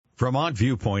Vermont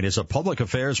Viewpoint is a public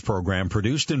affairs program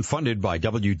produced and funded by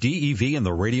WDEV and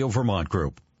the Radio Vermont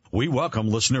Group. We welcome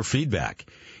listener feedback.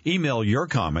 Email your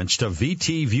comments to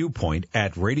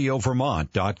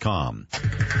vtviewpoint@radiovermont.com.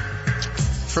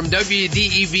 From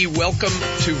WDEV, welcome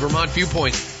to Vermont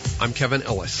Viewpoint. I'm Kevin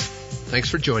Ellis. Thanks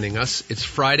for joining us. It's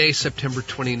Friday, September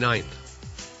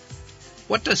 29th.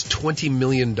 What does $20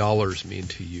 million mean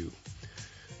to you,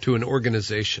 to an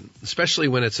organization, especially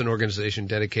when it's an organization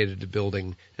dedicated to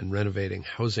building and renovating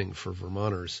housing for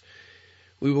Vermonters?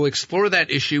 We will explore that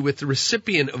issue with the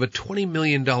recipient of a $20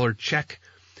 million check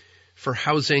for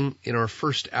housing in our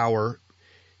first hour.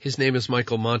 His name is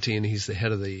Michael Monte, and he's the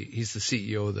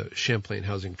CEO of the Champlain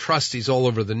Housing Trust. He's all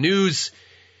over the news,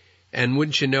 and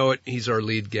wouldn't you know it, he's our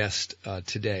lead guest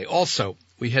today. Also,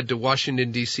 we head to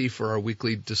Washington, D.C. for our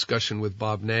weekly discussion with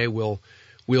Bob Ney. We'll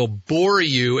bore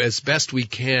you as best we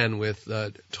can with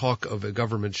talk of a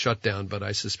government shutdown, but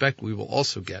I suspect we will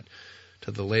also get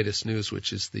to the latest news,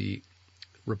 which is the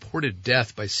reported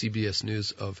death by CBS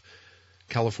News of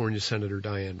California Senator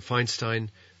Dianne Feinstein.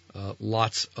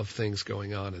 Lots of things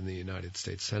going on in the United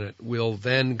States Senate. We'll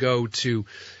then go to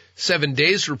 7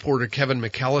 Days reporter Kevin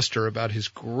McAllister about his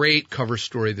great cover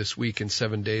story this week in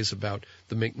 7 Days about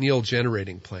the McNeil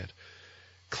generating plant.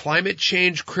 Climate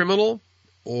change criminal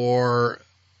or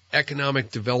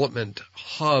economic development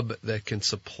hub that can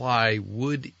supply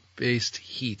wood-based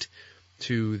heat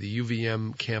to the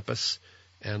UVM campus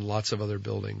and lots of other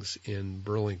buildings in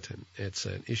Burlington. It's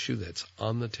an issue that's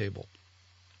on the table.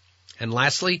 And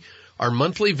lastly, our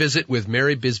monthly visit with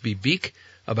Mary Bisbee Beek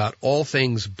about all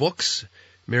things books.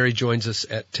 Mary joins us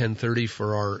at 10:30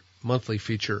 for our monthly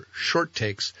feature, Short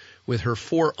Takes, with her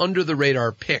 4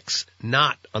 under-the-radar picks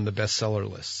not on the bestseller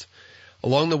lists.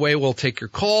 Along the way, we'll take your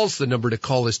calls. The number to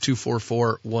call is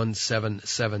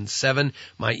 244-1777.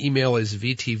 My email is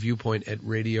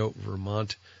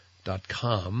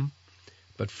vtviewpoint@radiovermont.com.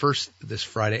 But first, this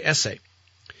Friday essay.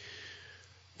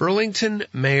 Burlington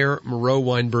Mayor Miro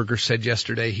Weinberger said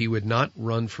yesterday he would not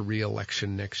run for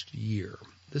re-election next year.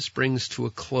 This brings to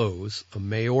a close a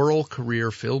mayoral career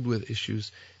filled with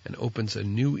issues and opens a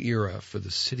new era for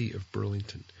the city of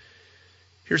Burlington.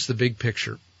 Here's the big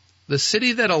picture. The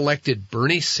city that elected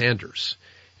Bernie Sanders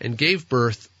and gave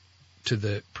birth to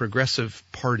the Progressive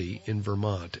Party in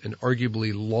Vermont and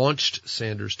arguably launched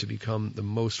Sanders to become the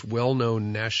most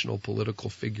well-known national political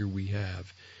figure we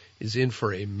have is in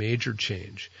for a major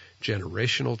change,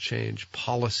 generational change,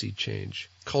 policy change,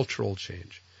 cultural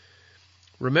change.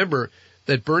 Remember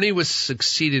that Bernie was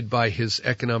succeeded by his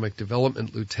economic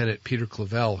development lieutenant, Peter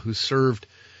Clavelle, who served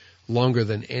longer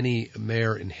than any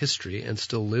mayor in history and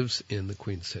still lives in the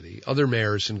Queen City. Other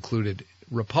mayors included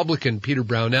Republican Peter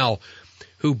Brownell,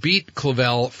 who beat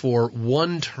Clavelle for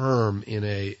one term in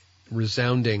a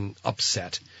resounding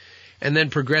upset, and then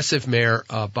progressive mayor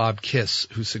Bob Kiss,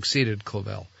 who succeeded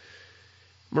Clavelle.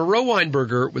 Miro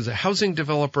Weinberger was a housing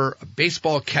developer, a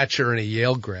baseball catcher, and a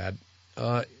Yale grad,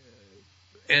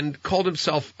 and called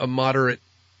himself a moderate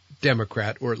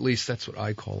Democrat, or at least that's what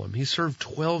I call him. He served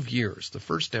 12 years, the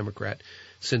first Democrat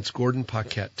since Gordon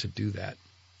Paquette to do that.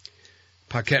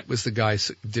 Paquette was the guy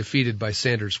defeated by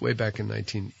Sanders way back in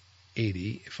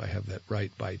 1980, if I have that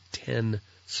right, by 10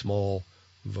 small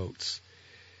votes.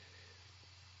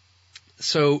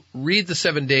 So read the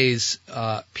 7 Days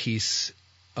piece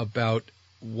about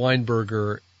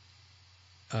Weinberger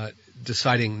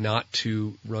deciding not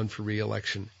to run for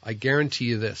re-election. I guarantee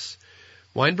you this.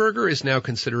 Weinberger is now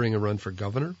considering a run for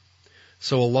governor.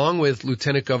 So along with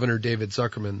Lieutenant Governor David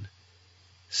Zuckerman,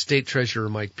 State Treasurer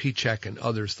Mike Pichek, and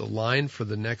others, the line for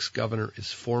the next governor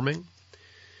is forming.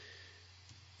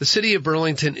 The city of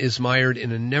Burlington is mired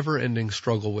in a never-ending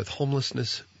struggle with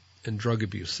homelessness and drug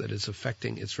abuse that is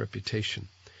affecting its reputation.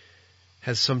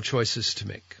 Has some choices to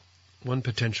make. One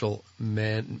potential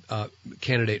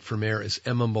candidate for mayor is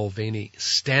Emma Mulvaney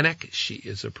Stanek. She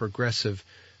is a progressive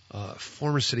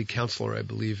former city councilor, I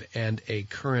believe, and a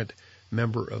current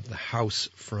member of the House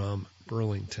from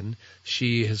Burlington.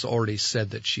 She has already said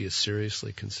that she is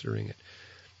seriously considering it.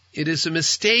 It is a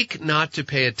mistake not to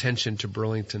pay attention to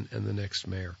Burlington and the next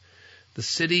mayor. The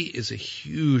city is a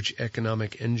huge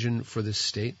economic engine for this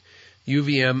state.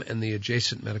 UVM and the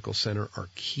adjacent medical center are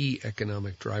key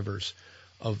economic drivers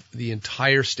of the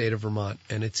entire state of Vermont,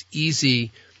 and it's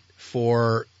easy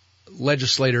for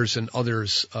legislators and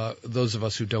others, those of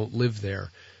us who don't live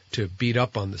there, to beat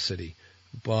up on the city.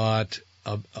 But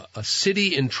a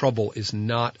city in trouble is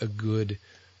not a good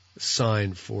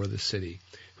sign for the city.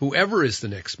 Whoever is the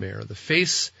next mayor, it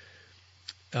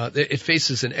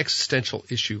faces an existential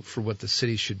issue for what the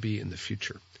city should be in the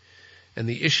future. And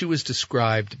the issue is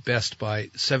described best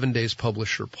by 7 Days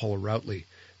publisher Paula Routley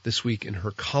this week in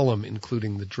her column,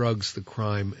 including the drugs, the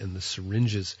crime, and the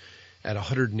syringes at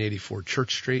 184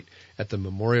 Church Street at the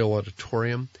Memorial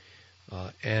Auditorium.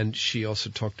 And she also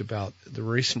talked about the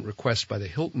recent request by the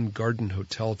Hilton Garden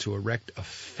Hotel to erect a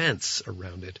fence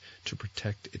around it to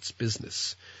protect its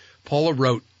business. Paula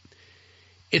wrote,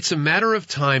 "It's a matter of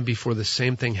time before the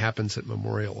same thing happens at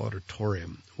Memorial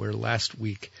Auditorium, where last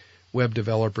week web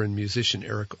developer and musician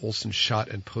Eric Olson shot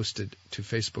and posted to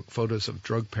Facebook photos of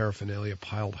drug paraphernalia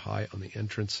piled high on the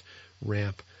entrance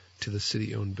ramp to the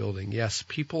city-owned building. Yes,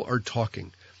 people are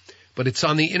talking. But it's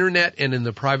on the internet and in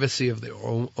the privacy of their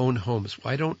own homes.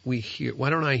 Why don't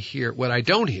I hear what I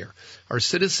don't hear are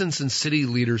citizens and city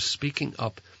leaders speaking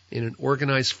up in an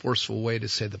organized, forceful way to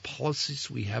say the policies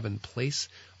we have in place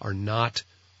are not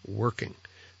working.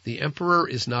 The emperor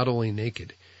is not only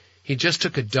naked, he just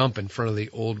took a dump in front of the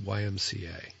old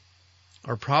YMCA.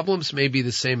 Our problems may be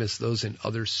the same as those in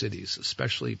other cities,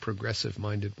 especially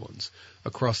progressive-minded ones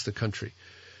across the country.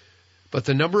 But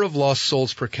the number of lost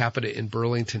souls per capita in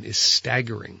Burlington is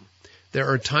staggering. There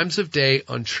are times of day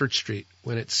on Church Street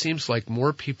when it seems like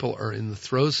more people are in the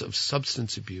throes of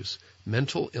substance abuse,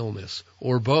 mental illness,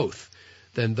 or both,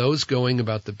 than those going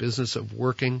about the business of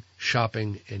working,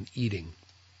 shopping, and eating.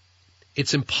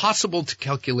 It's impossible to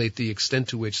calculate the extent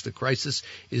to which the crisis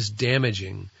is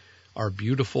damaging our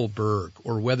beautiful burg,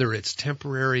 or whether it's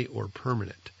temporary or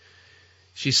permanent."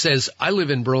 She says, "I live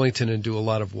in Burlington and do a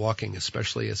lot of walking,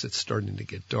 especially as it's starting to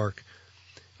get dark.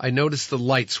 I noticed the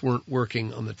lights weren't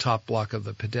working on the top block of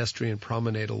the pedestrian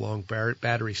promenade along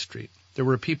Battery Street. There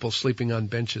were people sleeping on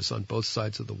benches on both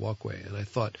sides of the walkway, and I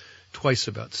thought twice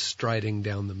about striding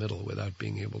down the middle without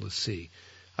being able to see.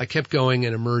 I kept going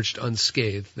and emerged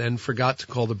unscathed, then forgot to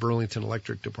call the Burlington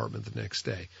Electric Department the next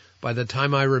day. By the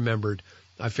time I remembered,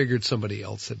 I figured somebody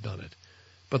else had done it.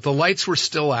 But the lights were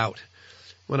still out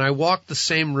when I walked the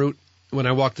same route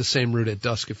at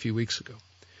dusk a few weeks ago.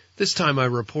 This time I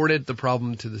reported the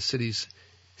problem to the city's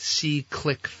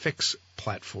See-Click Fix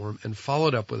platform and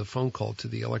followed up with a phone call to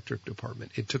the electric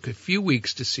department. It took a few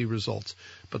weeks to see results,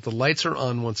 but the lights are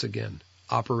on once again,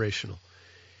 operational.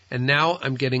 And now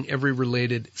I'm getting every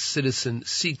related citizen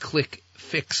See-Click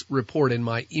Fix report in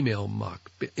my email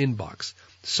inbox.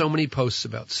 So many posts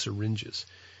about syringes.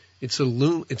 It's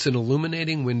an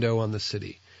illuminating window on the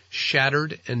city,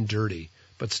 shattered and dirty,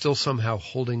 but still somehow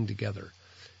holding together.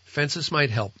 Fences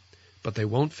might help, but they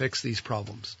won't fix these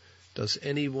problems. Does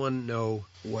anyone know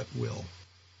what will?"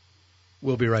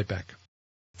 We'll be right back.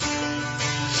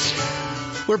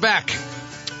 We're back.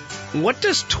 What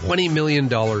does $20 million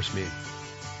mean?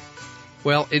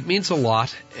 Well, it means a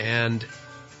lot, and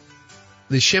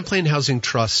the Champlain Housing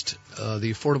Trust,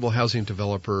 the affordable housing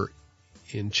developer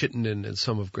in Chittenden and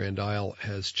some of Grand Isle,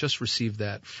 has just received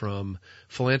that from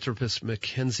philanthropist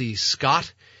MacKenzie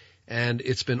Scott, and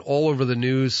it's been all over the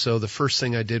news. So the first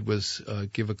thing I did was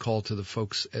give a call to the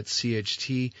folks at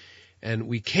CHT, and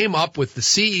we came up with the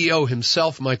CEO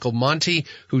himself, Michael Monte,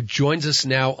 who joins us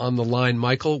now on the line.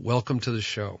 Michael, welcome to the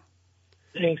show.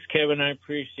 Thanks, Kevin. I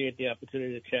appreciate the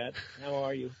opportunity to chat. How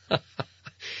are you?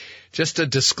 Just a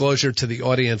disclosure to the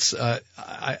audience,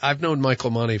 I've known Michael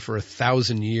Monte for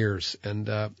 1,000 years, and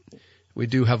we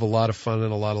do have a lot of fun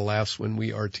and a lot of laughs when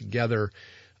we are together.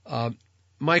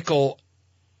 Michael,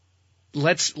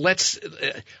 let's.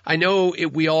 I know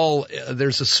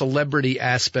there's a celebrity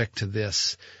aspect to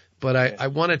this, but I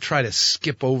want to try to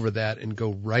skip over that and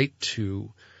go right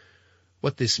to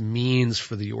what this means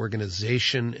for the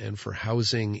organization and for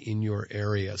housing in your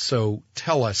area. So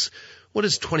tell us, what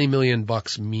does $20 million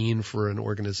mean for an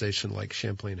organization like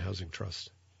Champlain Housing Trust?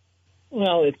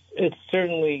 Well, it's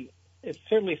certainly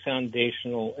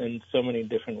foundational in so many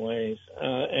different ways,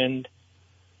 and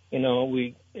you know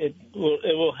it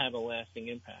will have a lasting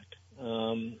impact,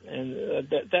 and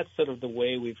that's sort of the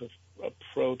way we've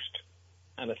approached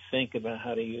how to think about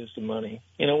how to use the money.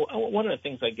 You know, one of the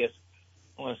things I guess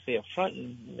I want to say up front,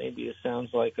 and maybe it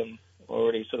sounds like I'm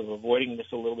already sort of avoiding this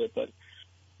a little bit, but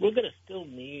we're going to still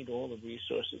need all the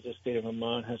resources the state of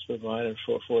Vermont has provided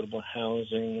for affordable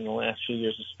housing in the last few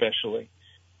years especially,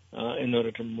 in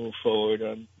order to move forward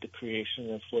on the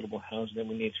creation of affordable housing that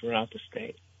we need throughout the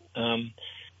state.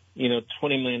 You know,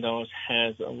 $20 million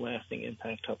has a lasting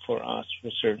impact for us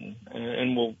for certain,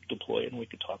 and we'll deploy it, and we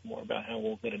could talk more about how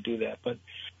we're going to do that. But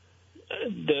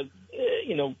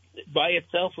by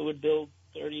itself, it would build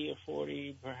 30 or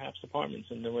 40 perhaps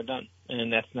apartments, and then we're done.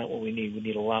 And that's not what we need. We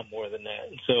need a lot more than that.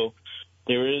 And so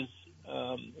there is,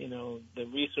 the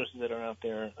resources that are out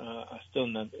there are still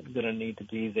not going to need to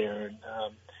be there. And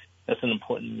that's an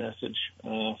important message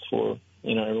for,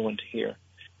 everyone to hear.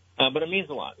 But it means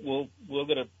a lot.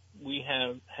 We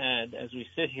have had, as as we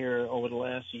sit here over the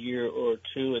last year or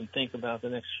two and think about the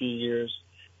next few years,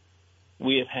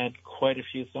 we have had quite a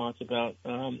few thoughts about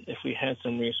if we had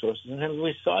some resources, and as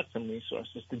we sought some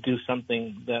resources to do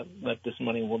something that this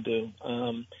money will do.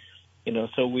 So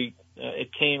it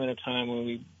came at a time when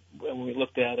we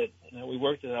looked at it. We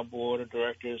worked with our board of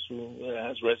directors who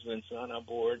has residents on our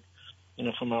board,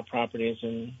 from our properties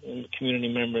and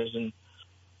community members and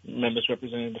members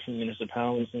representing different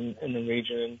municipalities in the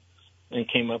region, and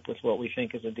came up with what we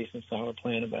think is a decent, solid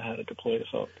plan about how to deploy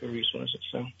the resources.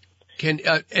 So,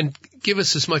 and give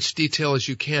us as much detail as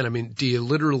you can. I mean, do you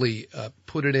literally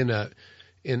put it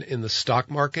in the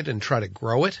stock market and try to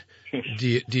grow it?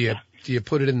 Do you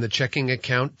put it in the checking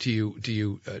account? Do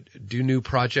you do new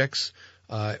projects,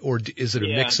 or is it a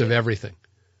mix of everything?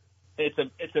 It's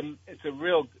a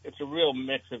real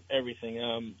mix of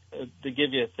everything. To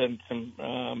give you some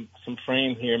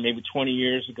frame here, maybe 20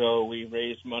 years ago, we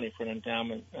raised money for an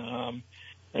endowment, and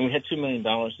we had $2 million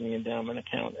in the endowment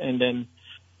account, and then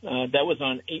that was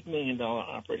on $8 million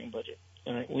operating budget.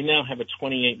 All right. We now have a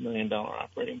 $28 million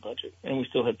operating budget, and we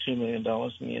still have $2 million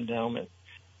in the endowment.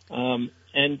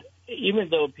 And even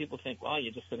though people think, well,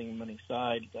 you're just setting money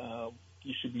aside,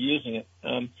 you should be using it.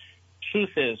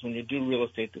 Truth is, when you do real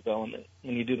estate development,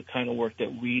 when you do the kind of work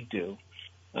that we do,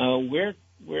 we're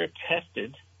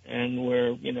tested and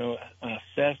we're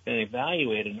assessed and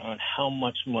evaluated on how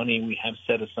much money we have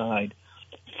set aside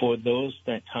for those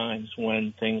times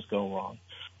when things go wrong.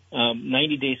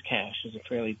 90 days cash is a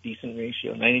fairly decent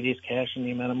ratio. 90 days cash and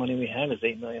the amount of money we have is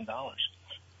 $8 million.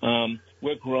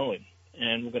 We're growing,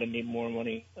 and we're going to need more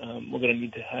money. We're going to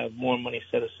need to have more money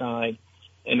set aside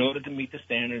in order to meet the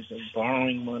standards of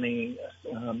borrowing money,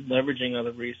 leveraging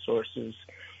other resources,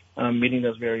 meeting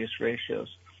those various ratios.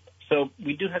 So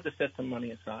we do have to set some money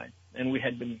aside, and we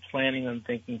had been planning on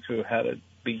thinking through how to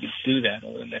do that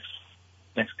over the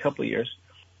next couple of years.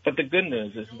 But the good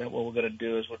news is that what we're going to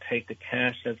do is we'll take the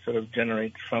cash that sort of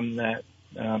generates from that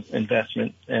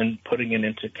investment and putting it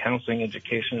into counseling,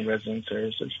 education, and resident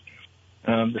services.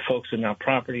 The folks in our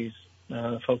properties,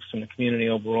 the folks in the community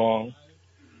overall,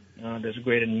 there's a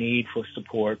greater need for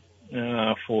support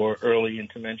for early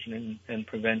intervention and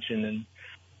prevention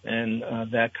and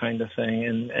that kind of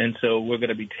thing. And so we're going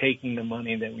to be taking the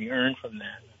money that we earn from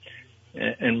that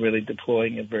and really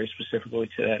deploying it very specifically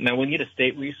to that. Now, we need a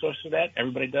state resource for that.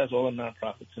 Everybody does. All the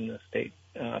nonprofits in the state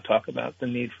talk about the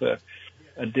need for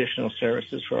additional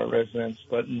services for our residents.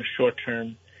 But in the short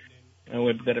term,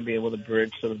 we're going to be able to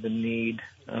bridge sort of the need.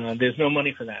 There's no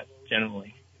money for that,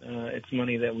 generally. It's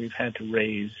money that we've had to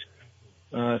raise.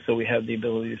 So we have the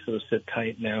ability to sort of sit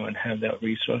tight now and have that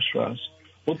resource for us.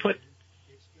 We'll put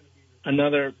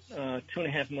another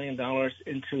 $2.5 million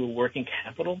into working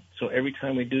capital. So every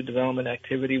time we do development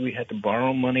activity, we had to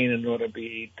borrow money in order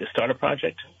to start a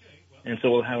project. And so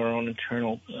we'll have our own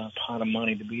internal pot of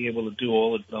money to be able to do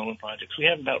all the development projects. We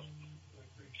have about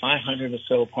 500 or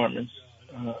so apartments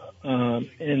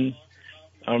in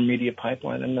our immediate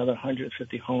pipeline, another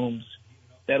 150 homes.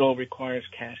 That all requires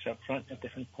cash up front at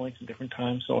different points and different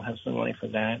times, so we'll have some money for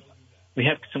that. We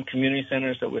have some community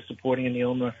centers that we're supporting in the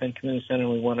Old North End Community Center.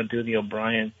 We want to do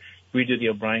redo the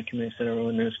O'Brien Community Center in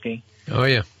Winooski. Oh,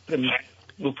 yeah.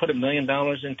 We'll put $1 million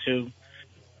into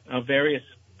our various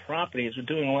properties. We're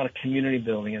doing a lot of community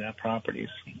building in our properties.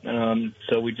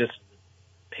 So we just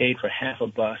paid for half a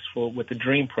bus with the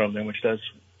DREAM program, which does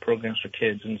programs for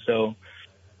kids. And so,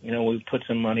 we put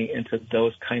some money into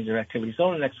those kinds of activities.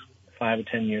 Over the next 5 or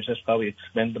 10 years, that's probably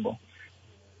expendable.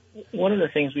 One of the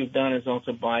things we've done is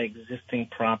also buy existing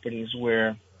properties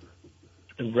where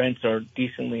the rents are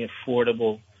decently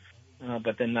affordable,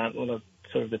 but they're not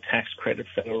sort of the tax credit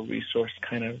federal resource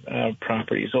kind of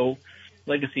properties. So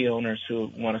legacy owners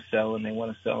who want to sell, and they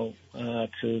want to sell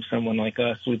to someone like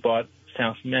us. We bought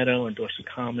South Meadow and Dorset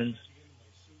Commons.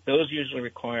 Those usually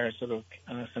require sort of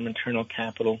some internal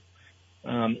capital.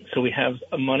 So we have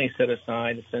money set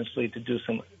aside essentially to do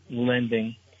some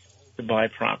lending to buy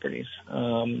properties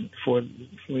for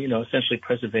essentially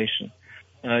preservation.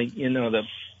 The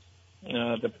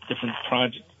different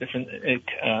projects, different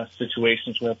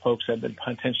situations where folks have been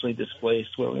potentially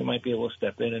displaced, where we might be able to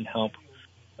step in and help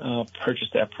purchase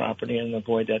that property and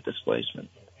avoid that displacement.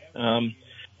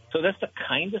 So that's the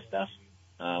kind of stuff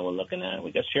we're looking at.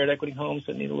 We got shared equity homes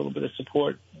that need a little bit of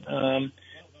support.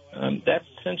 That's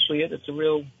essentially it. It's a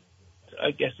little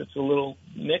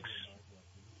mix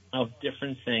of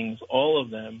different things. All of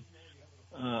them,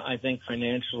 I think,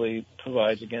 financially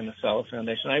provides, again, a solid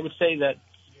foundation. I would say that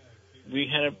we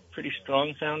had a pretty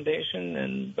strong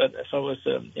foundation, but if I was,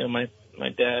 my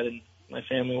dad and my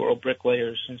family were all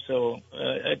bricklayers, and so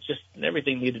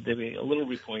everything needed to be a little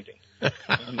repointing,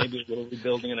 maybe a little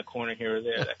rebuilding in a corner here or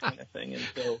there, that kind of thing. And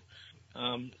so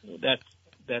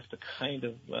that's the kind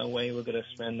of way we're going to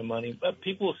spend the money. But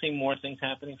people will see more things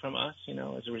happening from us,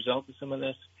 as a result of some of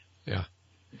this. Yeah.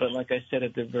 But like I said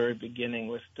at the very beginning,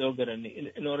 we're still going to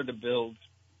need, in order to build,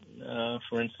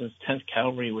 for instance, 10th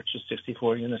Cavalry, which is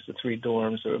 64 units to 3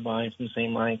 dorms that we're buying from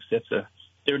St. Mike's. That's a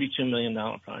 $32 million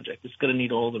project. It's going to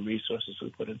need all the resources we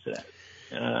put into that.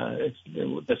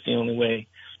 That's the only way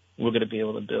we're going to be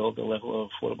able to build the level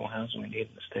of affordable housing we need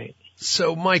in the state.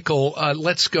 So, Michael,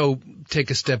 let's go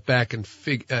take a step back and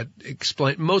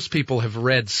explain. Most people have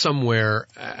read somewhere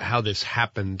how this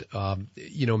happened.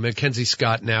 MacKenzie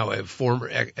Scott, now a former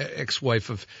ex-wife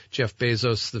of Jeff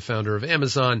Bezos, the founder of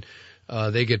Amazon,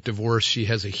 they get divorced. She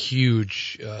has a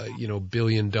huge, $1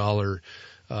 billion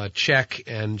check,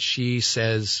 and she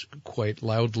says quite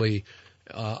loudly,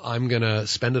 I'm going to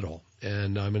spend it all,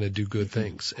 and I'm going to do good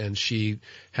things. And she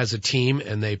has a team,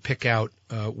 and they pick out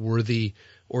worthy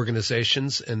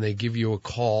organizations, and they give you a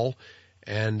call,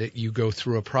 and you go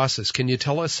through a process. Can you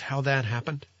tell us how that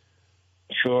happened?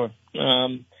 Sure.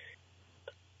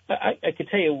 I could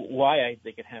tell you why I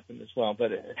think it happened as well,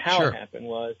 but how Sure. It happened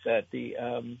was that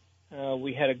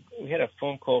we had a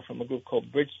phone call from a group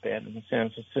called Bridgespan in San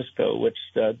Francisco, which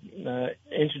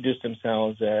introduced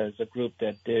themselves as a group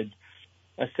that did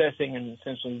assessing and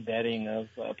essentially vetting of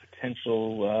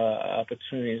potential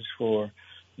opportunities for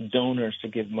donors to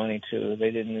give money to. They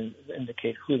didn't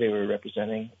indicate who they were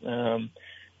representing.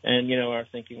 Our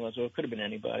thinking was, well, it could have been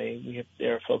anybody.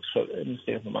 There are folks in the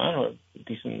state of Vermont who have a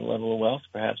decent level of wealth.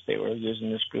 Perhaps they were using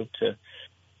this group to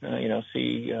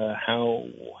see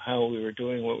how we were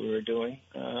doing what we were doing.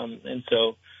 And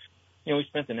so, we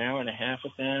spent an hour and a half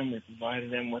with them. We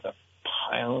provided them with a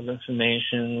pile of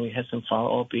information. We had some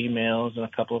follow-up emails and a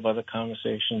couple of other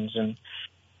conversations. And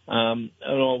it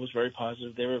all was very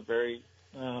positive. They were very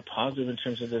positive in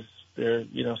terms of their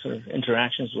sort of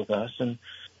interactions with us. And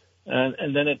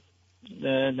then it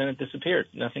disappeared.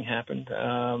 Nothing happened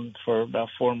for about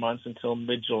 4 months until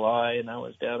mid-July, and I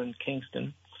was down in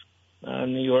Kingston,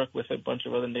 New York, with a bunch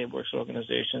of other NeighborWorks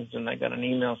organizations, and I got an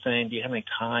email saying, "Do you have any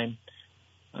time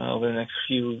over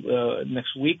the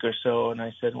next week or so?" And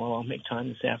I said, "Well, I'll make time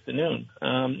this afternoon."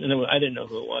 And I didn't know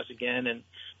who it was again, and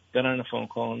got on a phone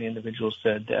call, and the individual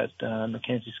said that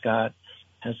MacKenzie Scott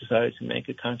has decided to make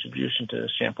a contribution to the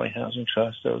Champlain Housing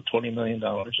Trust of $20 million,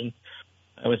 and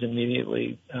I was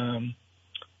immediately,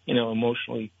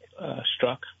 emotionally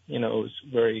struck. It was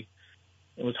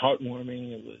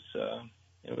heartwarming.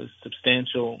 It was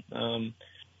substantial.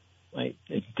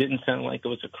 It didn't sound like it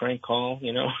was a crank call, so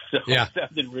Yeah. It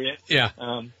sounded real. Yeah.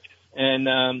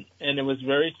 And it was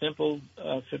very simple,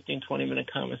 15,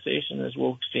 20-minute conversation. As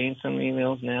we'll exchange some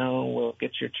emails now, we'll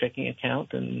get your checking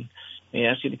account, and we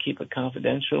ask you to keep it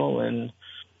confidential. And,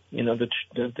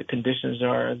 the conditions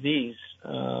are these.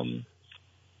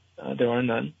 There are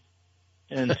none.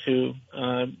 And 2,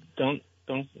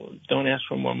 don't ask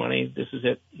for more money. This is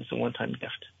it. It's a one-time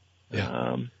gift.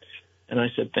 Yeah. And I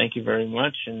said, thank you very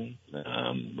much. And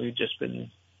we've just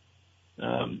been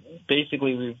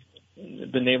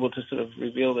we've been able to sort of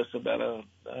reveal this about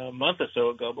a month or so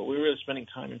ago, but we were really spending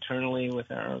time internally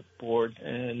with our board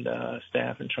and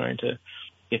staff and trying to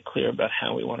get clear about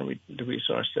how we want the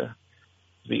resource to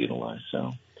be utilized.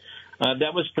 So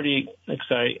that was pretty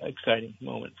exciting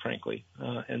moment, frankly,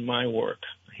 in my work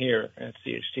here at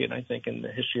CHT, and I think in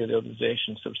the history of the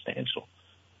organization, substantial.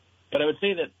 But I would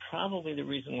say that probably the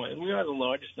reason why we are the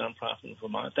largest nonprofit in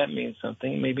Vermont, that means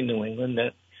something. Maybe New England,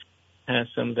 that has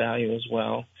some value as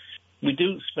well. We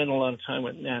do spend a lot of time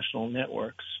with national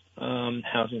networks,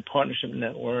 Housing Partnership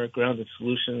Network, Grounded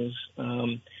Solutions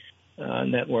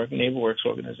Network, NeighborWorks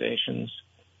organizations.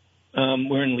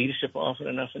 We're in leadership often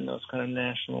enough in those kind of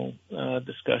national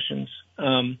discussions.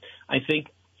 I think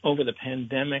over the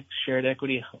pandemic, shared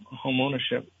equity home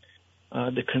ownership,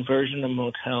 the conversion of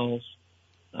motels,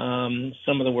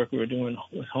 some of the work we were doing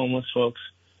with homeless folks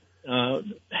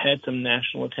had some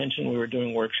national attention. We were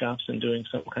doing workshops and doing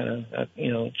some kind of,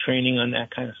 training on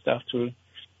that kind of stuff through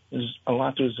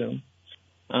Zoom.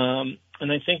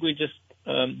 And I think we just,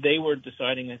 they were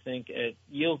deciding, I think, at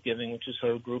Yield Giving, which is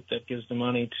our group that gives the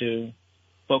money to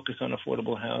focus on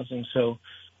affordable housing. So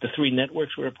the 3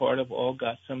 networks we were a part of all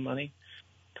got some money.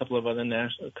 A couple of other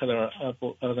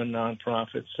other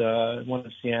nonprofits, one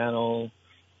in Seattle,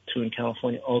 2 in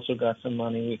California, also got some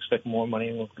money. We expect more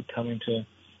money will be coming to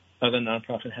other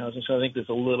nonprofit housing. So I think there's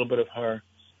a little bit of our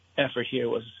effort here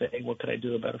was to say, what could I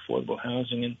do about affordable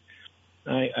housing? And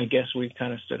I guess we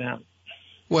kind of stood out.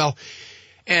 Well,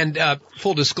 And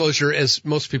full disclosure, as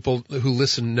most people who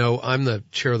listen know, I'm the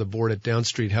chair of the board at Down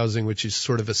Street Housing, which is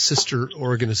sort of a sister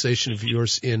organization of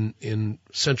yours in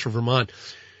central Vermont.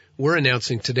 We're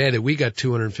announcing today that we got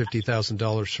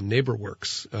 $250,000 from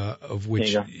NeighborWorks, of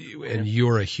which, and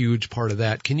you're a huge part of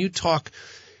that. Can you talk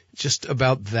just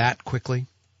about that quickly?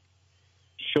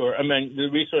 Sure. I mean, the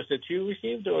resource that you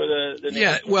received, or the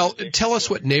yeah. Well, tell us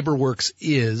what NeighborWorks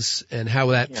is and how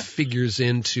that figures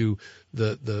into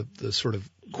the sort of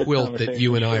quilt that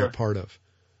you and I are part of.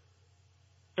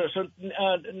 Sure. So,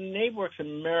 NeighborWorks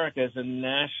America is a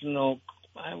national,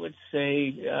 I would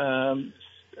say,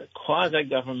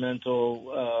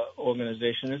 quasi-governmental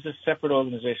organization. It's a separate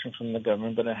organization from the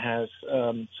government, but it has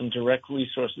some direct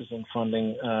resources and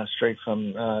funding straight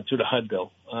from through the HUD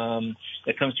bill.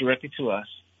 It comes directly to us.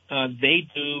 They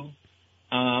do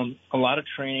a lot of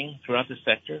training throughout the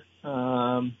sector.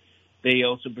 They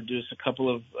also produce a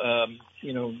couple of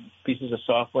pieces of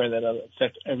software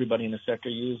that everybody in the sector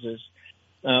uses.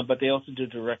 But they also do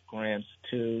direct grants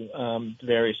to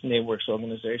various NeighborWorks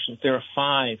organizations. There are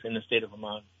 5 in the state of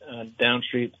Vermont: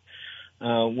 Downstreet,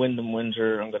 Wyndham,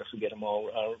 Windsor. I'm going to forget them all.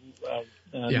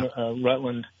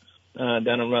 Rutland, down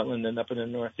in Rutland, and up in the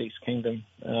Northeast Kingdom,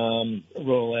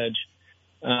 Rural Edge.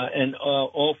 And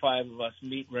all 5 of us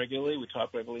meet regularly. We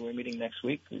talk regularly. We're meeting next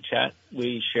week. We chat.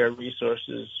 We share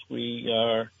resources. We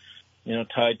are,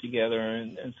 tied together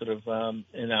and sort of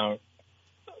in our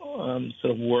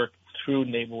sort of work through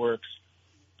NeighborWorks.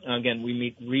 Again, we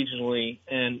meet regionally,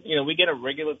 and we get a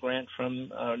regular grant from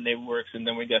NeighborWorks, and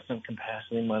then we got some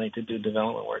capacity money to do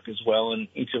development work as well. And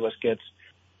each of us gets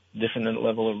different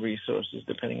level of resources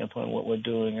depending upon what we're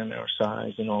doing and our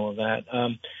size and all of that.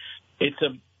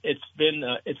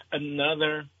 It's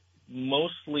another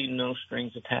mostly no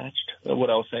strings attached. What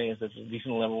I'll say is there's a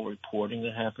decent level of reporting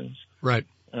that happens. Right.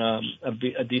 A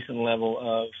decent level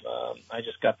of, I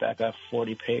just got back a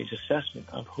 40-page assessment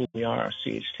of who we are,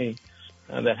 CHT.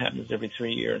 That happens every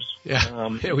 3 years. Yeah,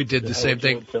 we did the same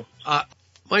thing.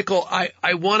 Michael,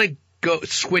 I want to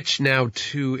switch now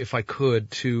to, if I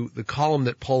could, to the column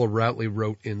that Paula Routley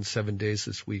wrote in 7 Days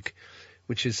this week,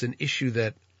 which is an issue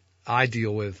that I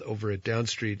deal with over at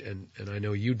Downstreet, and I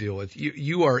know you deal with.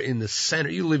 You are in the center.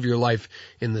 You live your life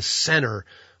in the center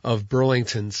of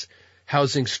Burlington's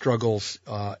housing struggles,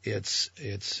 its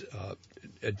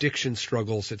addiction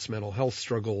struggles, its mental health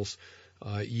struggles.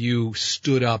 You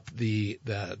stood up the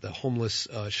homeless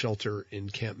shelter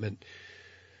encampment.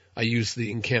 I use the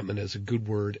encampment as a good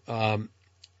word.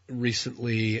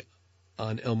 Recently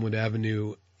on Elmwood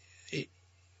Avenue,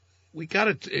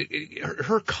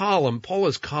 her column,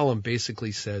 Paula's column,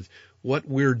 basically says what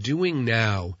we're doing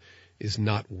now is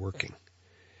not working.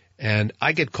 And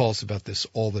I get calls about this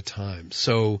all the time.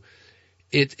 So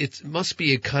it must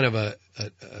be a kind of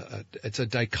it's a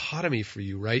dichotomy for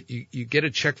you, right? You get a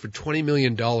check for $20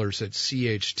 million at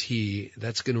CHT.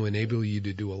 That's going to enable you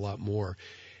to do a lot more.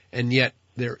 And yet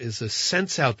there is a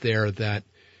sense out there that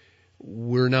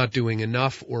we're not doing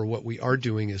enough, or what we are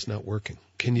doing is not working.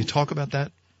 Can you talk about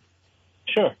that?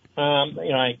 Sure.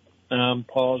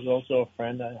 Paul is also a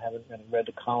friend. I haven't read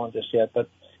the column just yet, but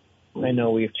I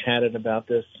know we've chatted about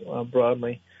this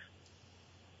broadly.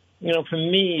 For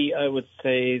me, I would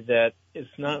say that it's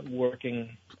not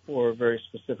working for a very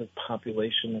specific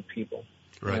population of people,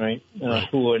 right?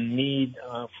 Who are in need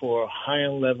for a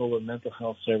higher level of mental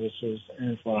health services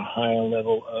and for a higher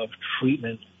level of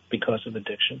treatment because of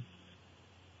addiction.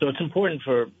 So it's important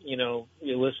for, your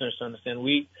listeners to understand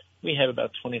we have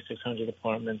about 2,600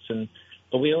 apartments,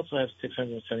 but we also have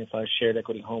 675 shared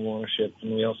equity home ownership,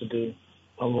 and we also do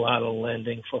a lot of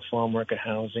lending for farm worker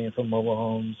housing and for mobile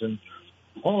homes, and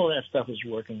all of that stuff is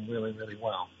working really, really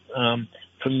well.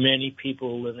 For many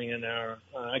people living in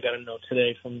I got a note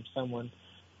today from someone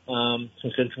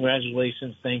who said,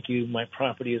 "Congratulations, thank you. My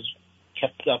property is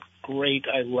kept up great.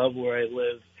 I love where I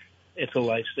live. It's a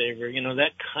lifesaver."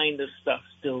 That kind of stuff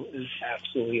still is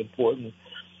absolutely important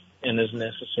and is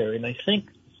necessary. And I think,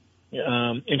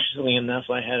 interestingly enough,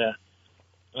 I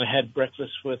had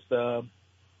breakfast with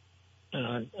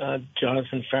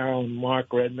Jonathan Farrell and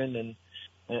Mark Redmond and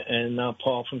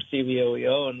Paul from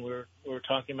CVOEO, and we're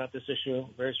talking about this issue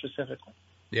very specifically.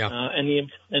 Yeah. And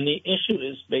the issue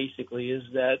is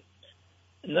that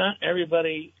not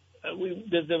everybody.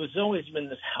 There's always been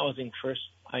this housing first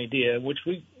idea, which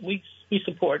we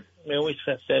support. We always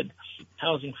have said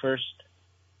housing first,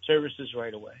 services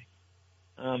right away.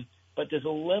 But there's a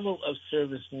level of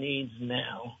service needs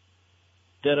now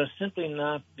that are simply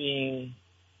not being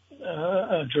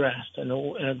addressed in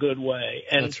a good way.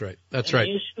 And that's right. The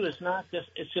issue is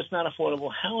it's just not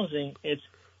affordable housing. It's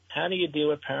how do you deal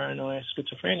with paranoia,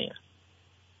 schizophrenia?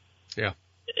 Yeah.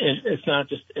 it's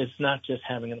not just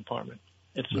having an apartment.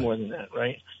 It's more than that,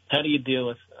 right? How do you deal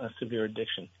with severe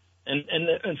addiction?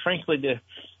 And frankly,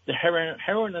 the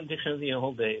heroin addiction of the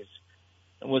old days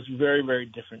was very, very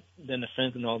different than the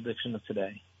fentanyl addiction of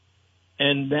today.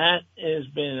 And that has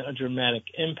been a dramatic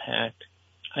impact,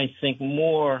 I think,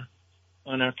 more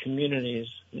on our communities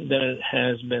than it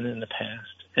has been in the past.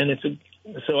 And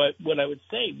what I would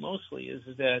say mostly is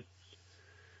that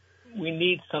we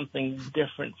need something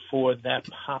different for that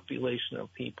population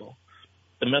of people.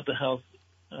 The mental health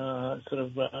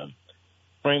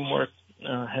framework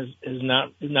has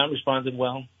not responded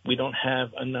well. We don't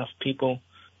have enough people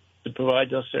to provide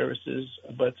those services,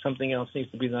 but something else needs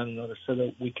to be done in order so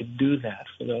that we could do that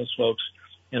for those folks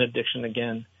in addiction.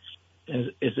 Again,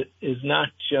 is not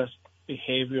just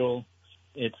behavioral;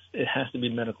 it has to be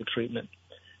medical treatment.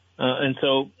 And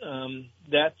so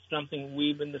that's something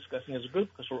we've been discussing as a group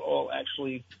because we're all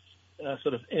actually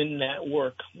sort of in that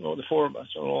work. Well, the four of us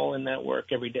are all in that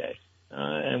work every day.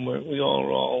 And we all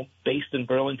are all based in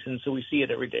Burlington, so we see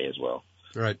it every day as well.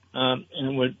 Right.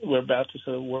 And we're about to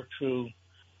sort of work through,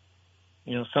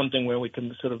 something where we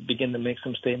can sort of begin to make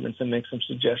some statements and make some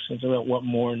suggestions about what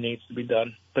more needs to be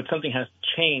done. But something has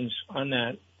to change on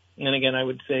that. And again, I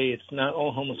would say it's not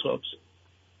all homeless folks,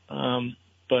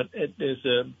 but there's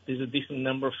a decent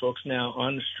number of folks now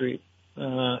on the street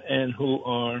and who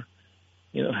are,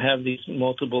 have these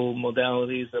multiple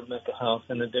modalities of mental health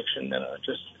and addiction that are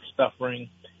just suffering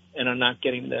and are not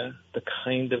getting the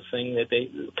kind of thing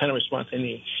kind of response they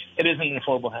need. It isn't an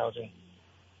affordable housing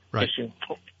issue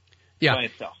by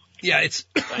itself. Yeah, it's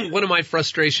one of my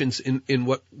frustrations in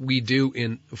what we do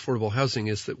in affordable housing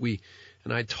is that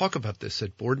and I talk about this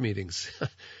at board meetings,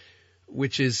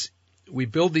 which is we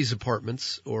build these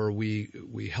apartments or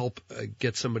we help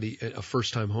get somebody, a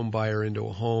first-time home buyer, into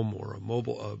a home or a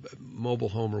mobile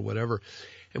home or whatever,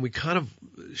 and we kind of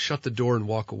shut the door and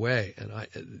walk away.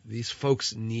 And these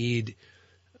folks need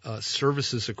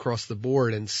services across the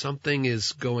board, and something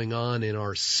is going on in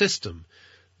our system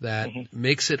that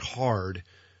makes it hard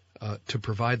to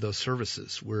provide those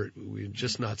services. We're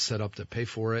just not set up to pay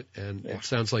for it, and it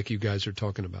sounds like you guys are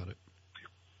talking about it.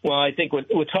 Well, I think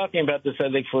we're talking about this, I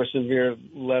think, for a severe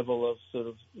level of sort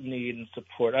of need and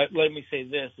support. Let me say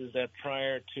this, is that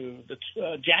prior to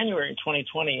January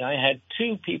 2020, I had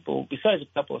two people, besides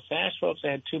a couple of SASH folks, I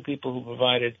had two people who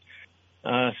provided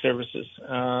services.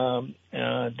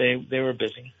 They were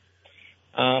busy.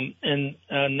 And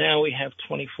now we have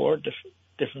 24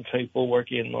 different people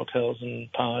working in motels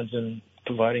and pods and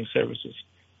providing services.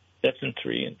 That's in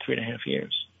 3.5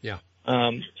 years. Yeah.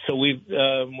 So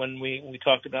when we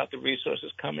talked about the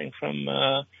resources coming from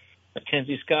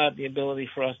MacKenzie Scott, the ability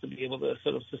for us to be able to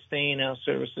sort of sustain our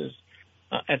services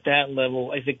at that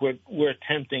level, I think we're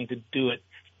attempting to do it.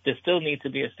 There still needs to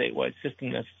be a statewide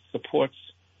system that supports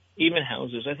even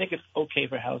houses. I think it's okay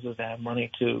for houses to have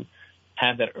money to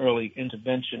have that early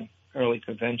intervention, early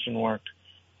prevention work,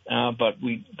 but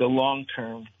the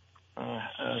long-term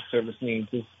service needs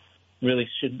really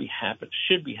should be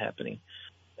happening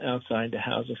outside the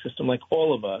housing system. Like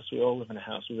all of us, we all live in a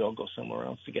house. We all go somewhere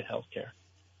else to get health care.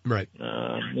 Right. We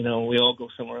all go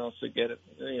somewhere else to get it,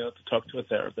 to talk to a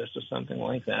therapist or something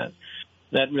like that.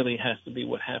 That really has to be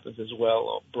what happens as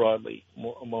well, broadly,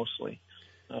 mostly,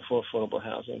 for affordable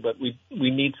housing. But we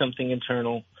need something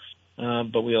internal,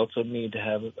 but we also need to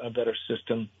have a better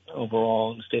system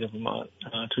overall in the state of Vermont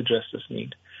to address this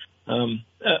need. And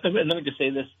let me just say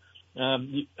this.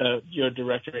 Your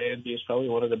director, Andy, is probably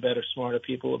one of the better, smarter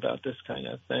people about this kind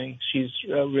of thing. She's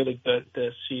really good at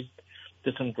this. She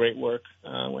did some great work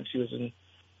when she was in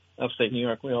upstate New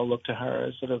York. We all look to her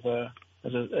as sort of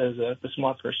the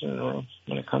smart person in the room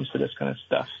when it comes to this kind of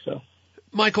stuff. So,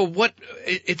 Michael,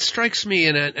 it strikes me,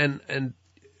 and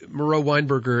Miro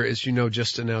Weinberger, as you know,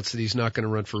 just announced that he's not going to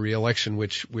run for reelection,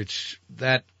 which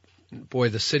the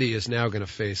city is now going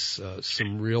to face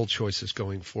some real choices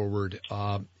going forward.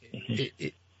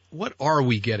 What are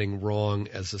we getting wrong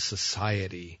as a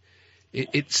society?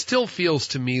 It still feels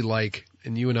to me like,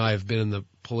 and you and I have been in the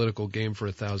political game for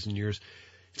 1,000 years,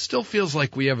 it still feels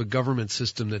like we have a government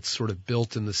system that's sort of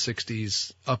built in the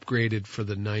 60s, upgraded for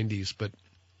the 90s, but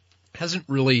hasn't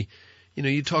really,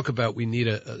 you talk about we need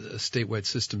a statewide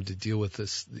system to deal with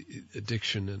this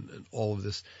addiction and all of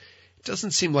this. It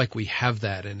doesn't seem like we have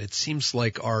that, and it seems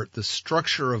like the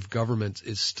structure of government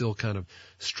is still kind of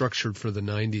structured for the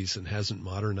 90s and hasn't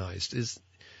modernized. Do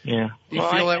you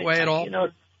feel that way at all?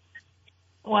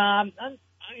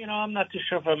 I'm not too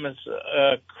sure if I'm as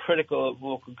critical of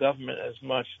local government as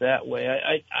much that way.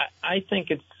 I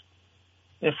think it's,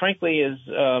 frankly,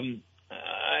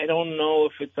 I don't know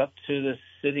if it's up to the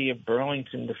city of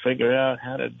Burlington to figure out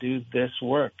how to do this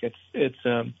work. It's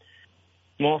a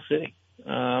small city.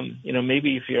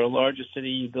 Maybe if you're a larger city,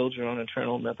 you build your own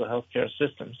internal mental health care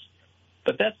systems.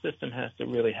 But that system has to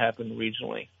really happen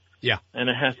regionally. Yeah. And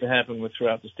it has to happen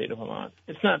throughout the state of Vermont.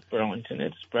 It's not Burlington.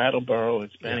 It's Brattleboro.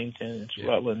 It's Bennington. It's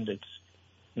Rutland. It's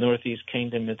Northeast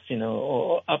Kingdom. It's,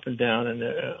 all up and down and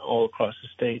all across the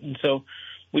state. And so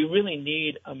we really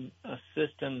need a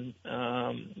system,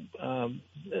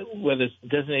 whether it's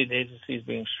designated agencies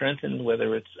being strengthened,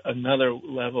 whether it's another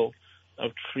level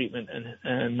of treatment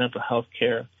and mental health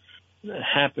care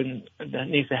that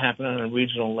needs to happen on a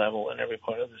regional level in every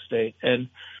part of the state. And,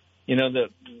 the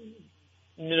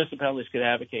municipalities could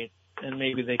advocate, and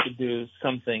maybe they could do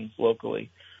some things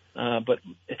locally. But,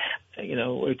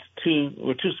 we're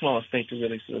too small a state to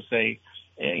really sort of say,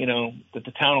 that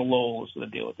the town of Lowell is going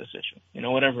to deal with this issue,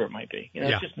 whatever it might be.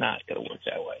 It's just not going to work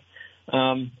that way.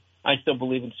 I still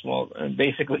believe in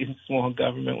basically small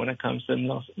government when it comes to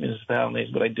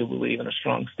municipalities, but I do believe in a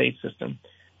strong state system.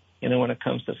 When it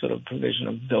comes to sort of provision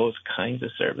of those kinds of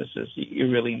services,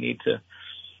 you really need to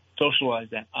socialize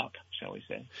that up, shall we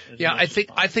say. Yeah, I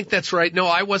think that's right. No,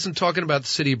 I wasn't talking about the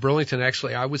city of Burlington.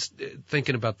 Actually, I was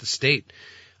thinking about the state.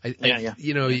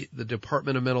 The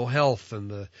Department of Mental Health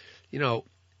and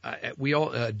we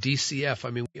all DCF. I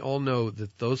mean, we all know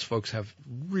that those folks have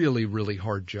really, really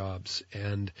hard jobs,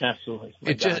 and absolutely,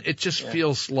 it just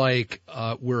feels like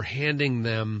we're handing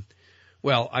them.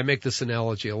 Well, I make this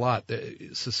analogy a lot.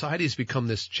 Society's become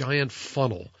this giant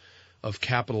funnel of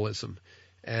capitalism,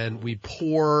 and we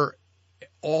pour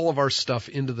all of our stuff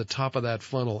into the top of that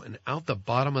funnel, and out the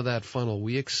bottom of that funnel,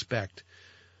 we expect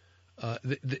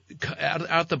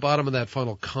out the bottom of that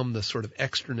funnel come the sort of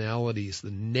externalities, the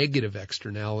negative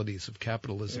externalities of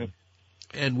capitalism.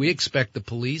 Yeah. And we expect the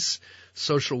police,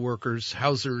 social workers,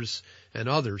 housers, and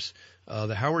others,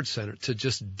 the Howard Center, to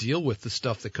just deal with the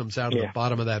stuff that comes out of the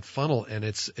bottom of that funnel, and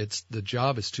it's the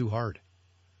job is too hard.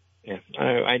 Yeah,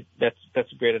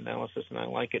 that's a great analysis, and I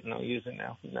like it, and I'll use it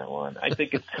now from now on. I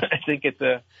think it's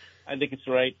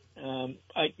right.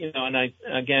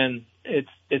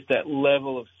 It's that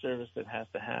level of service that has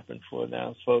to happen for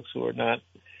those folks who are not,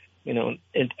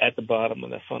 at the bottom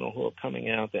of the funnel, who are coming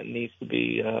out, that needs to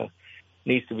be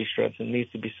strengthened,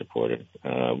 needs to be supported.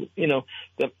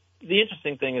 The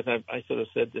interesting thing is, I sort of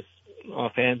said this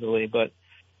offhandedly, but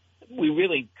we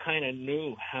really kind of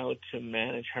knew how to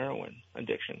manage heroin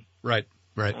addiction. Right.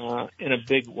 In a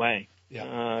big way.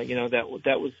 Yeah.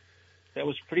 That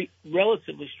was pretty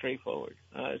relatively straightforward.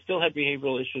 It still had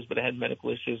behavioral issues, but it had medical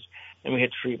issues, and we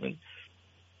had treatment.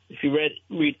 If you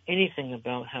read anything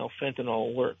about how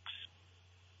fentanyl works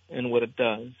and what it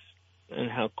does, and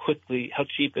how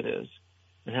cheap it is,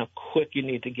 and how quick you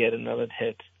need to get another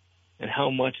hit, and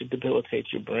how much it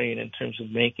debilitates your brain in terms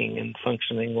of making and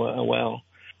functioning well,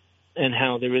 and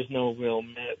how there is no real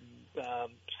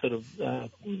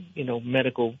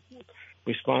medical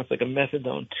response like a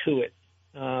methadone to it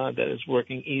that is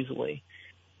working easily.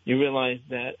 You realize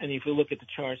that, and if you look at the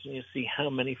charts and you see how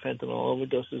many fentanyl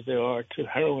overdoses there are to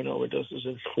heroin overdoses,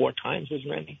 it's 4 times as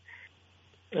many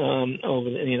over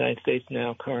in the United States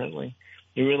now currently.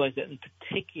 You realize that in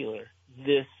particular,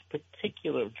 this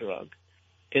particular drug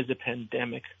is a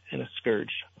pandemic and a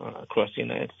scourge across the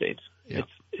United States. Yeah.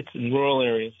 It's in rural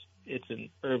areas. It's in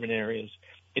urban areas.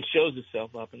 It shows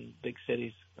itself up in big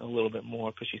cities a little bit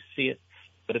more because you see it,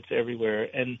 but it's everywhere.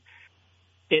 And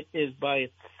it is by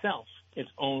itself its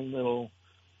own little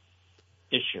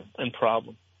issue and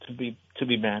problem to be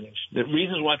managed. The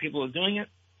reasons why people are doing it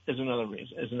is another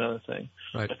thing.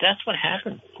 Right. But that's what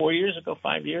happened 4 years ago,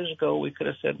 5 years ago. We could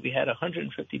have said we had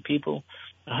 150 people,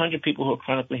 100 people who are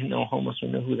chronically homeless. We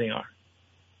know who they are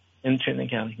in Champlain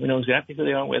County. We know exactly who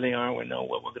they are, where they are, and we know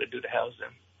what we're going to do to house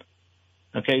them.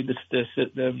 Okay,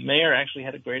 the mayor actually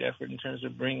had a great effort in terms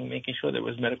of making sure there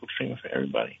was medical treatment for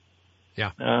everybody.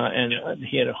 Yeah. And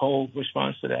he had a whole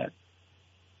response to that.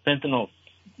 Fentanyl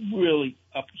really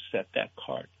upset that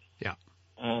cart. Yeah.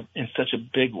 In such a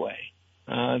big way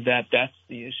that's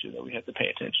the issue that we have to pay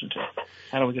attention to.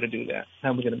 How are we going to do that?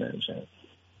 How are we going to manage that?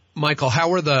 Michael,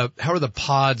 how are the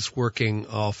pods working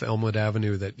off Elmwood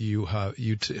Avenue that you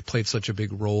played such a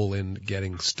big role in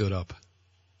getting stood up?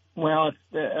 Well, it's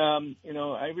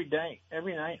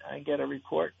every night I get a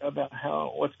report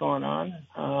about what's going on.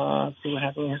 See what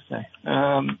happened yesterday.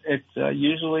 It's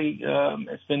usually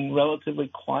it's been relatively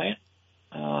quiet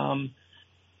for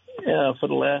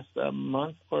the last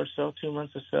month or so, 2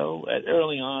 months or so.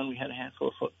 Early on, we had a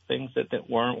handful of things that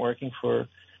weren't working for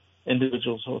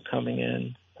individuals who were coming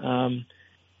in.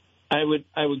 I would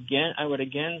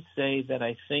again say that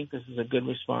I think this is a good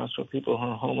response for people who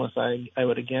are homeless. I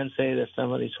would again say that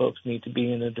some of these folks need to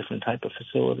be in a different type of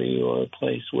facility or a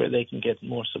place where they can get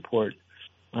more support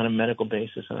on a medical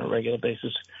basis, on a regular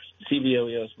basis.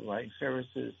 CVOEO is providing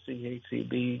services,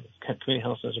 CHCB, Community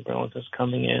Health Center of Burlington is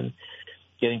coming in,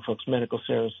 getting folks medical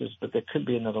services, but there could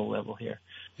be another level here.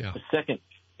 Yeah. The second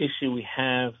issue we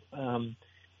have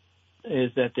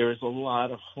is that there is a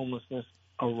lot of homelessness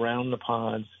around the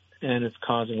pods, and it's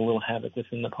causing a little havoc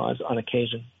within the pods on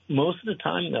occasion. Most of the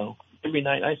time, though, every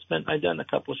night I've done a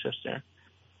couple of shifts there.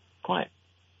 Quiet.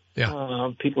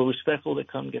 Yeah. People respectful that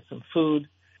come get some food.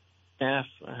 Staff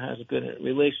has a good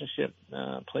relationship.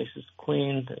 Place is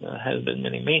cleaned. Has been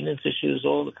many maintenance issues.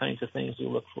 All the kinds of things we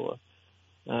look for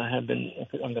have been.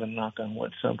 I'm going to knock on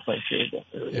wood someplace here.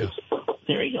 There it is.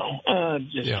 There you go.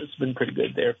 It's been pretty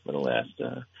good there for the last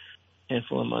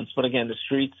handful of months. But again, the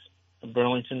streets of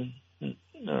Burlington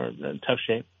are in tough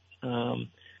shape.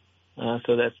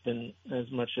 So that's been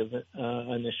as much of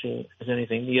an issue as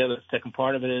anything. The other second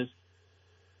part of it is,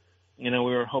 we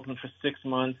were hoping for 6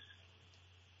 months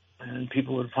and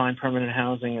people would find permanent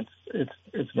housing.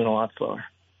 It's been a lot slower.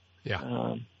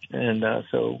 Yeah.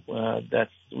 So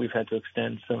we've had to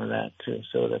extend some of that too.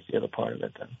 So that's the other part of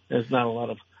it. Then there's not a lot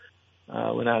of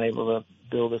we're not able to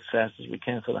build as fast as we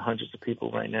can for the hundreds of people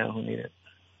right now who need it.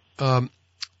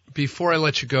 Before I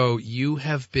let you go,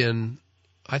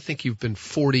 I think you've been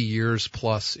 40 years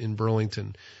plus in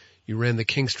Burlington. You ran the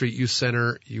King Street Youth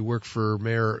Center. You worked for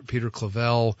Mayor Peter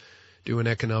Clavel, doing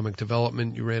economic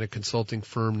development. You ran a consulting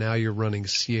firm. Now you're running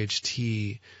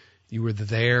CHT. You were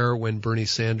there when Bernie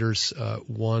Sanders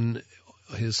won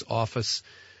his office.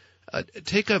 Won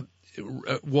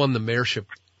the mayorship.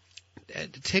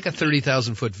 Take a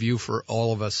 30,000-foot view for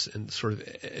all of us, and sort of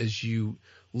as you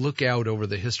look out over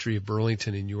the history of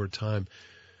Burlington in your time.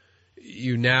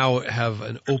 You now have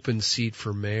an open seat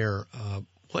for mayor.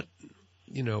 What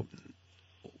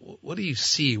do you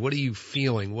see? What are you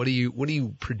feeling? What do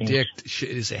you predict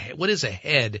what is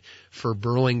ahead for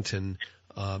Burlington?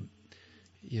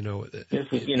 This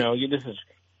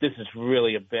is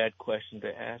really a bad question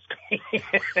to ask.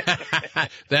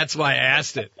 That's why I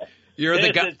asked it. You're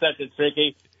the guy. This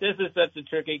is such a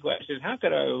tricky question. How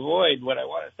could I avoid what I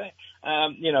want to say?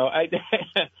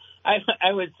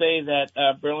 I would say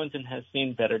that Burlington has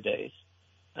seen better days.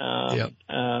 But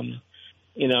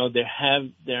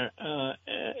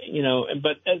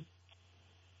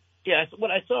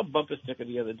what I saw a bumper sticker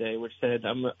the other day which said,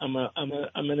 "I'm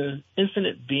an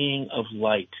infinite being of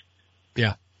light."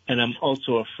 Yeah. And I'm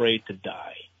also afraid to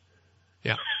die.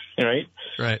 Yeah. Right.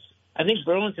 Right. I think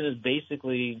Burlington is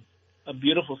basically a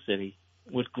beautiful city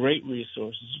with great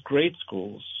resources, great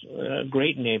schools,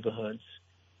 great neighborhoods,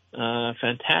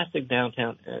 fantastic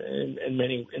downtown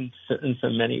in so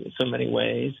many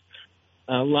ways.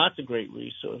 Lots of great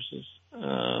resources.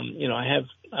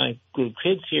 I grew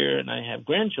kids here, and I have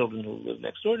grandchildren who live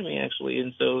next door to me, actually,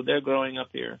 and so they're growing up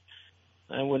here.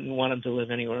 I wouldn't want them to live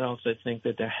anywhere else. I think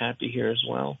that they're happy here as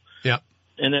well. Yeah.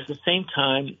 And at the same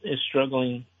time, is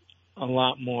struggling a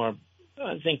lot more,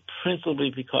 I think,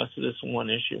 principally because of this one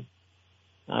issue.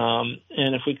 And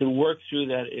if we could work through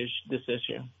this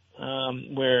issue,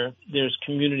 where there's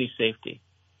community safety,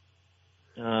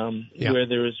 where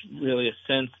there is really a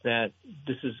sense that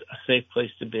this is a safe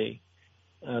place to be,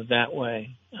 that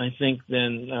way, I think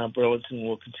then Burlington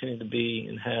will continue to be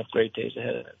and have great days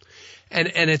ahead of it.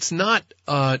 And it's not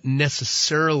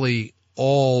necessarily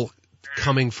all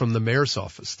coming from the mayor's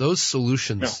office. Those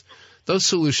solutions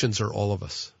are all of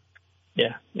us.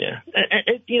 Yeah.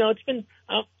 It's been.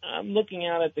 I'm looking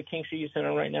out at the King Street Youth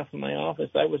Center right now from my office.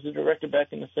 I was the director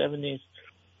back in the 70s.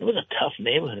 It was a tough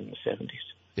neighborhood in the 70s.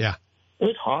 Yeah. It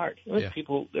was hard.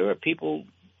 People. There were people.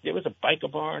 There was a biker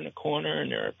bar in the corner,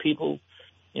 and there were people,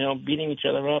 beating each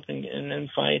other up and then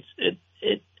fights. It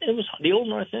was the old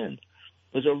North End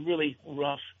was a really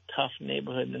rough, tough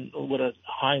neighborhood and with a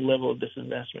high level of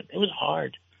disinvestment. It was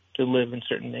hard to live in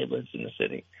certain neighborhoods in the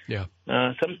city. Yeah.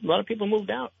 A lot of people moved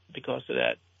out because of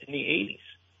that in the 80s.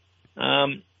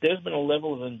 There's been a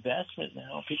level of investment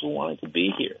now. People wanting to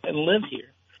be here and live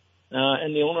here.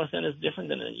 And the old North End is different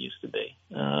than it used to be.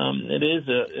 It is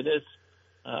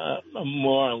a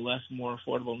more or less more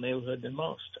affordable neighborhood than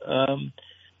most.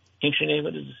 King Street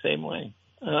neighborhood is the same way.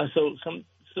 So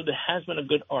there has been a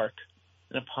good arc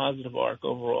and a positive arc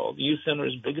overall. The youth center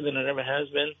is bigger than it ever has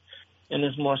been, and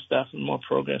there's more stuff and more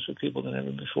progress for people than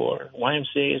ever before.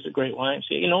 YMCA is a great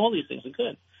YMCA. All these things are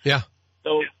good. Yeah.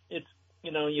 So it's,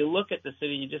 you look at the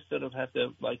city, you just sort of have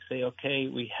to say, okay,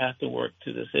 we have to work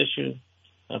to this issue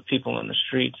of people on the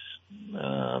streets.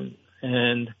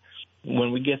 And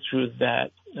when we get through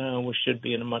that, we should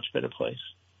be in a much better place.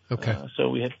 Okay.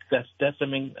 So that's I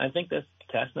mean, I think that's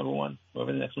task number one.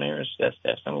 Whoever the next mayor is, that's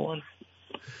task number one.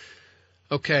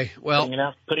 Okay. Well,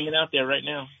 putting it out there right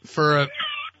now. For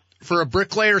a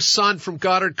bricklayer's son from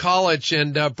Goddard College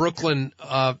and Brooklyn,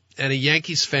 and a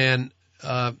Yankees fan,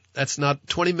 that's not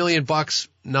 $20 million.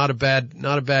 Not a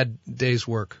bad day's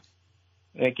work.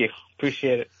 Thank you.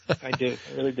 Appreciate it. I do.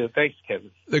 I really do. Thanks,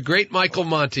 Kevin. The great Michael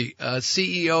Monte,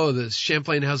 CEO of the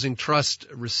Champlain Housing Trust,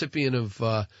 recipient of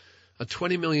a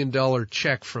 $20 million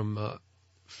check from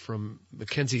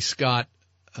MacKenzie Scott,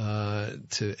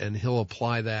 and he'll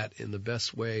apply that in the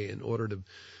best way in order to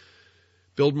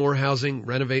build more housing,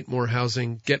 renovate more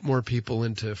housing, get more people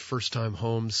into first-time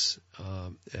homes,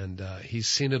 and he's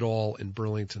seen it all in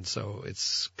Burlington, so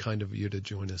it's kind of you to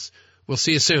join us. We'll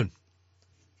see you soon.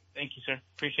 Thank you, sir.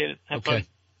 Appreciate it. Have fun.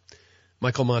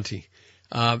 Michael Monte.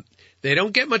 They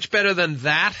don't get much better than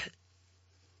that.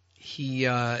 He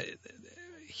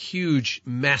huge,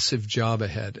 massive job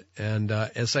ahead, and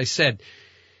as I said,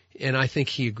 and I think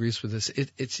he agrees with this,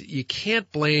 it's you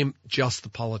can't blame just the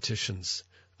politicians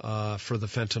for the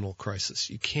fentanyl crisis.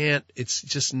 You can't. It's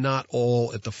just not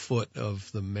all at the foot of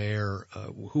the mayor,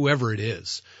 whoever it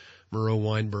is, Miro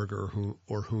Weinberger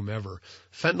or whomever.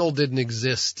 Fentanyl didn't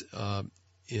exist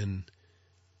when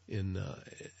Miro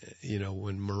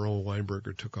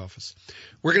Weinberger took office.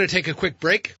 We're going to take a quick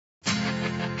break.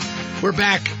 We're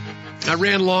back. I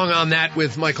ran long on that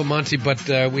with Michael Monte,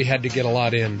 but we had to get a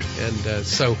lot in, and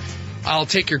so I'll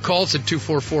take your calls at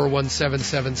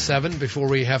 244-1777 before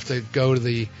we have to go to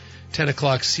the 10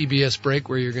 o'clock CBS break,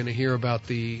 where you're going to hear about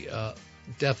the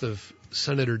death of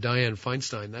Senator Dianne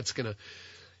Feinstein. It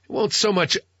won't so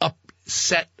much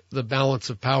upset the balance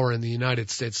of power in the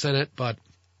United States Senate, but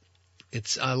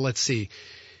it's let's see.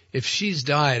 If she's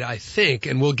died, I think,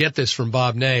 and we'll get this from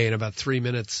Bob Ney in about 3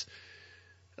 minutes,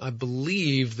 I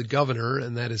believe the governor,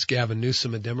 and that is Gavin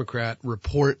Newsom, a Democrat,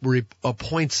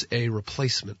 appoints a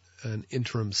replacement, an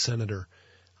interim senator,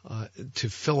 to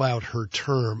fill out her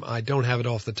term. I don't have it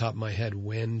off the top of my head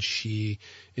when Feinstein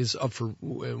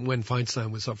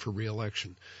was up for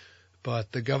reelection.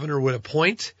 But the governor would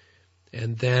appoint,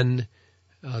 and then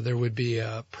there would be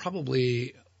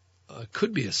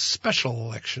could be a special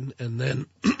election, and then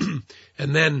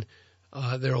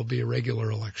there will be a regular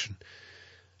election.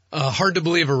 Hard to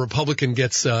believe a Republican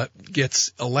gets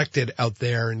elected out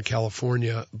there in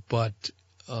California, but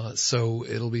so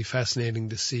it'll be fascinating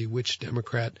to see which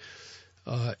Democrat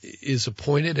is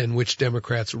appointed and which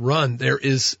Democrats run. There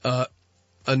is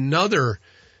another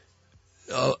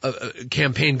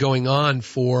campaign going on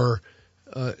for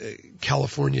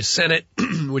California Senate,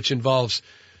 which involves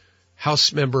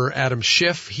House member Adam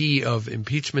Schiff, he of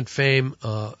impeachment fame,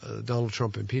 Donald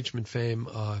Trump impeachment fame,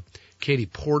 Katie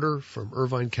Porter from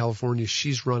Irvine, California,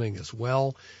 she's running as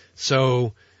well.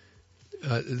 So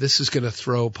this is going to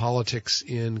throw politics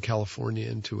in California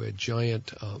into a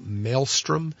giant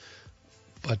maelstrom,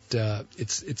 but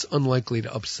it's unlikely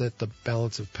to upset the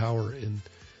balance of power in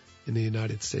the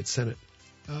United States Senate.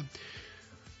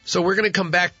 So we're going to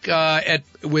come back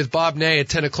with Bob Ney at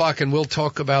 10 o'clock, and we'll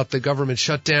talk about the government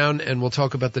shutdown, and we'll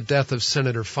talk about the death of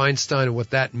Senator Feinstein and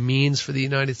what that means for the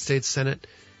United States Senate,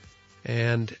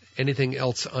 and anything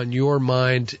else on your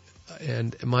mind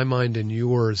and my mind and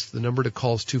yours. The number to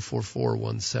call is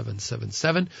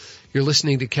 244-1777. You're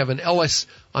listening to Kevin Ellis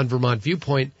on Vermont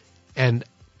Viewpoint and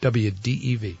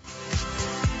WDEV.